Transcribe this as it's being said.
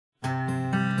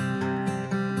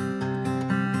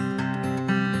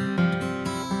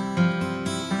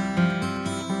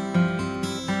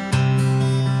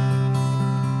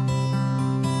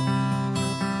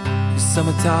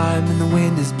Summertime and the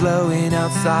wind is blowing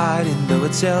outside, and though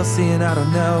it's Chelsea and I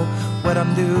don't know what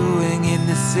I'm doing in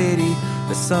this city,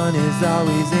 the sun is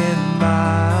always in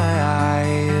my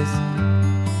eyes.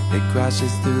 It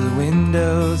crashes through the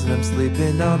windows and I'm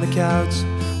sleeping on the couch.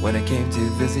 When I came to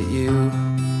visit you,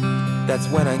 that's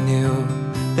when I knew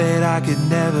that I could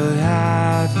never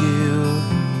have you.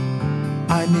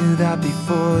 I knew that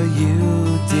before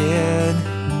you did.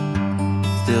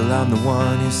 Still I'm the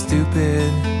one who's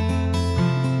stupid.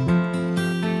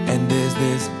 And there's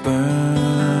this burning,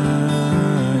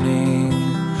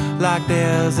 like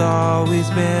there's always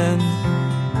been.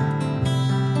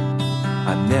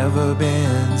 I've never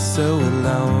been so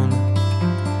alone,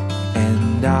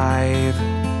 and I've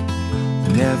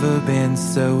never been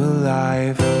so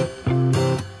alive.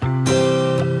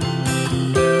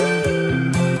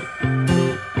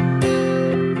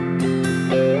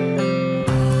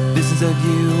 Visions of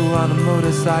you on a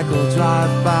motorcycle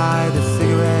drive by, the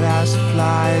cigarette ash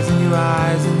flies in your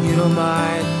eyes and you don't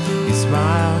mind. You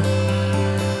smile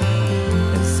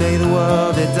and say the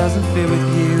world that doesn't fit with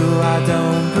you. I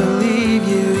don't believe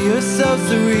you, you're so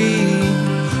serene,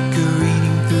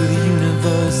 careening through the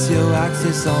universe, your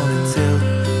axis on until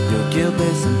you're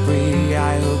guiltless and free.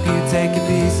 I hope you take a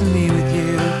piece of me with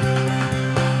you.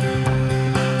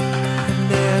 And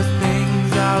there's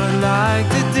things I would like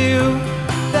to do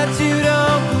that you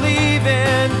don't believe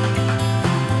in.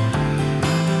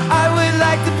 I would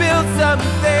like to build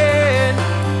something,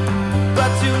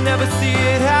 but you never see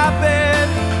it happen.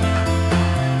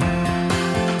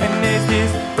 And there's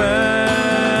this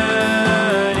burning,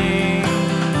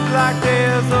 like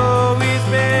there's always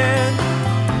been.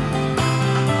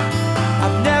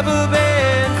 I've never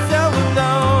been so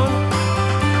alone,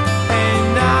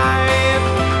 and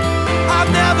I've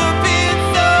never been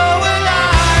so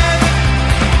alive.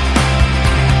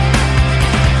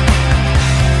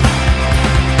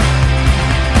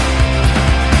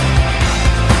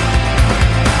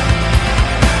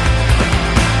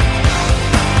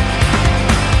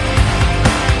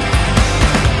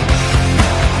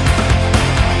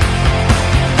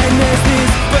 And there's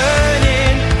this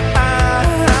burning,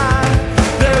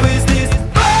 there is this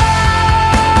burning,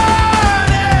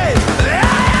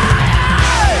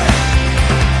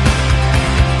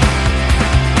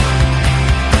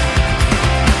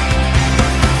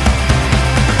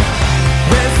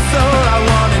 Where's the soul? I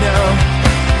wanna know.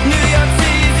 New York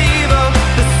City's evil,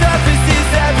 the surface is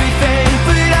everything,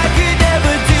 but I could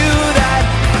never do that.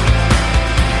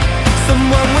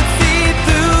 Someone would see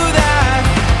through that.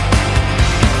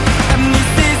 And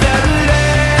this is the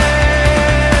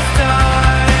last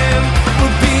time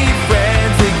we'll be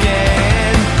friends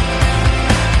again.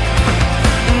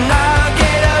 And I'll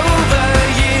get over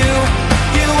you.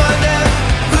 You wonder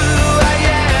who I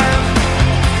am.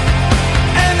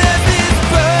 And there's this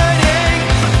burning,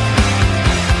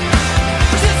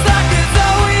 just like there's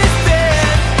always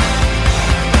been.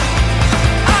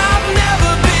 I've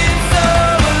never been so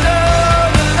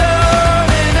alone,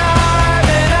 and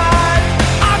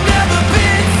I've never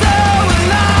been so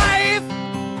alive,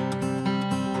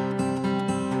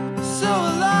 so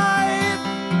alive.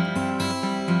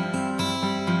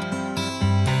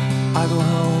 I go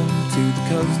home to the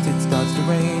coast, it starts to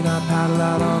rain. I paddle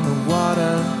out on the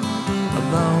water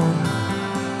alone.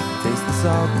 Taste the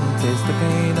salt and taste the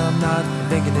pain. I'm not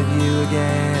thinking of you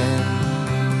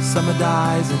again. Summer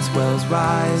dies and swells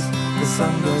rise. The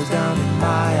sun goes down in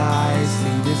my eyes.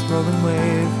 See this rolling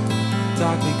wave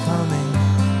darkly coming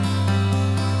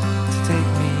to take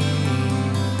me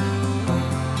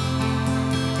home.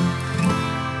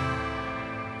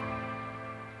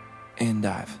 And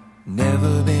I've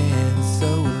never been so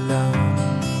alone,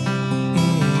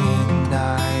 and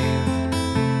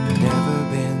I've never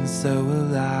been so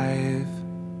alive.